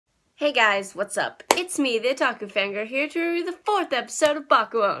Hey guys, what's up? It's me, the Otaku Fangirl, here to review the 4th episode of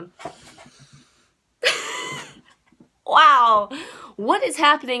Bakuon. Wow, what is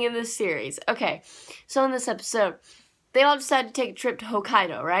happening in this series? Okay, so in this episode, they all decided to take a trip to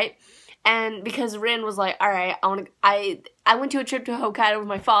Hokkaido, right? And because Rin was like, alright, I went to a trip to Hokkaido with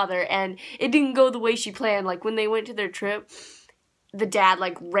my father, and it didn't go the way she planned. Like, when they went to their trip, the dad,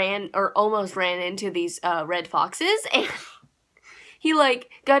 like, ran, or almost ran into these, red foxes, and he, like,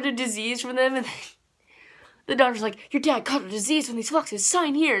 got a disease from them, and the daughter's like, your dad caught a disease from these foxes,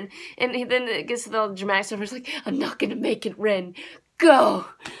 sign here, and then it gets to the dramatic stuff, it's like, I'm not gonna make it, Rin, go!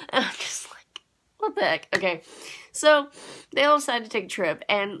 And I'm just like, what the heck? Okay, so, they all decided to take a trip,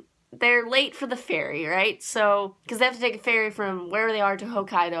 and they're late for the ferry, right? So, because they have to take a ferry from wherever they are to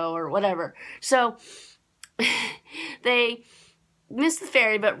Hokkaido, or whatever. So, they miss the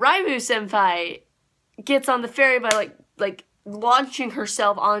ferry, but Raimu-senpai gets on the ferry by, like, launching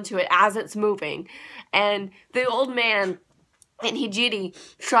herself onto it as it's moving, and the old man and Hijiri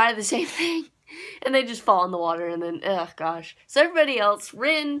try the same thing, and they just fall in the water, and then, ugh, gosh. So everybody else,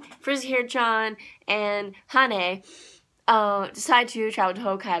 Rin, Frizzy-Hair-chan, and Hane, decide to travel to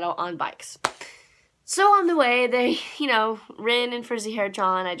Hokkaido on bikes. So on the way, they, Rin and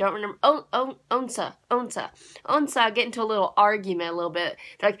Frizzy-Hair-chan, I don't remember, Onsa get into a little argument a little bit.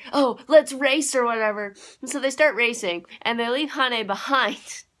 They're like, oh, let's race or whatever. And so they start racing, and they leave Hane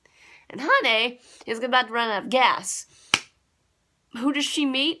behind. And Hane is about to run out of gas. Who does she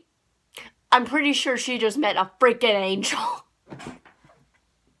meet? I'm pretty sure she just met a freaking angel.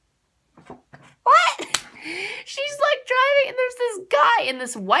 What? She's like driving, and there's this guy in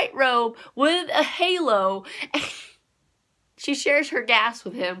this white robe with a halo, and she shares her gas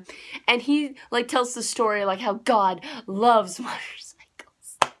with him, and he like tells the story like how God loves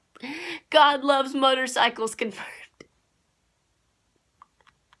motorcycles. God loves motorcycles, confirmed.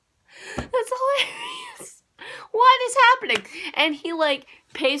 That's hilarious. What is happening? And he like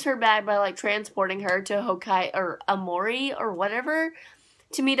pays her back by like transporting her to Hokkaido or Amori or whatever,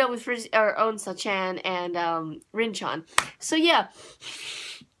 to meet up with Onsa-chan and Rin-chan. So yeah,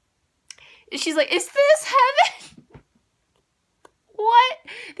 she's like, is this heaven? What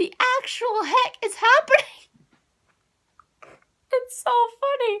the actual heck is happening? It's so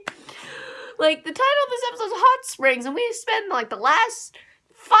funny. Like, the title of this episode is Hot Springs, and we spend like the last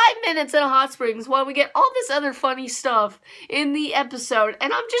 5 minutes in a hot springs while we get all this other funny stuff in the episode,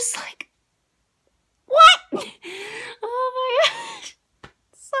 and I'm just like, what? Oh my gosh.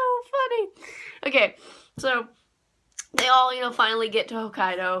 So funny. Okay, so they all, finally get to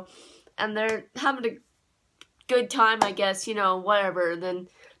Hokkaido, and they're having a good time, I guess, whatever. Then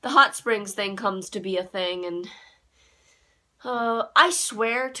the hot springs thing comes to be a thing, and I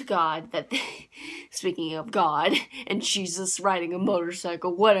swear to God that, speaking of God and Jesus riding a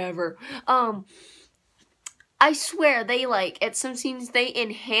motorcycle, whatever, I swear they, at some scenes, they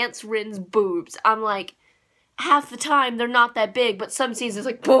enhance Rin's boobs. I'm like, half the time they're not that big, but some scenes it's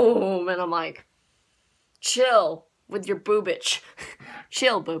like boom, and I'm like, chill with your boobage.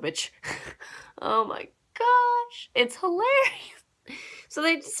 Chill, boobage. Oh my gosh, it's hilarious. So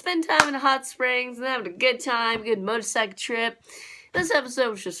they spend time in the hot springs and having a good time, good motorcycle trip. This episode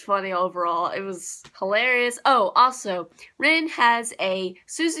was just funny overall. It was hilarious. Oh, also, Rin has a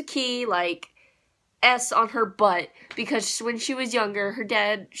Suzuki, S on her butt, because when she was younger, her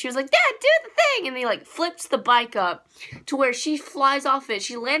dad, she was like, Dad, do the thing, and he, flips the bike up to where she flies off it.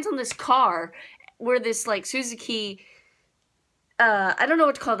 She lands on this car where this, Suzuki, I don't know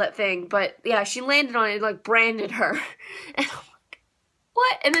what to call that thing, but, yeah, she landed on it, and, branded her. And I'm like,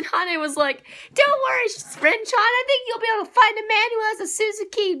 what? And then Hane was like, don't worry, Rin-chan, I think you'll be able to find a man who has a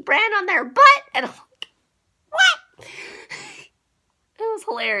Suzuki brand on their butt. And I'm like, what? It was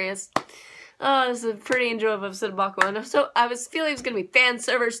hilarious. Oh, this is a pretty enjoyable episode of Bakuon. So I was feeling it was going to be fan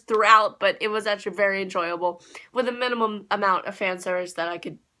service throughout, but it was actually very enjoyable with a minimum amount of fan service that I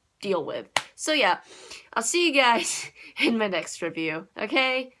could deal with. So yeah, I'll see you guys in my next review.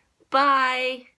 Okay? Bye!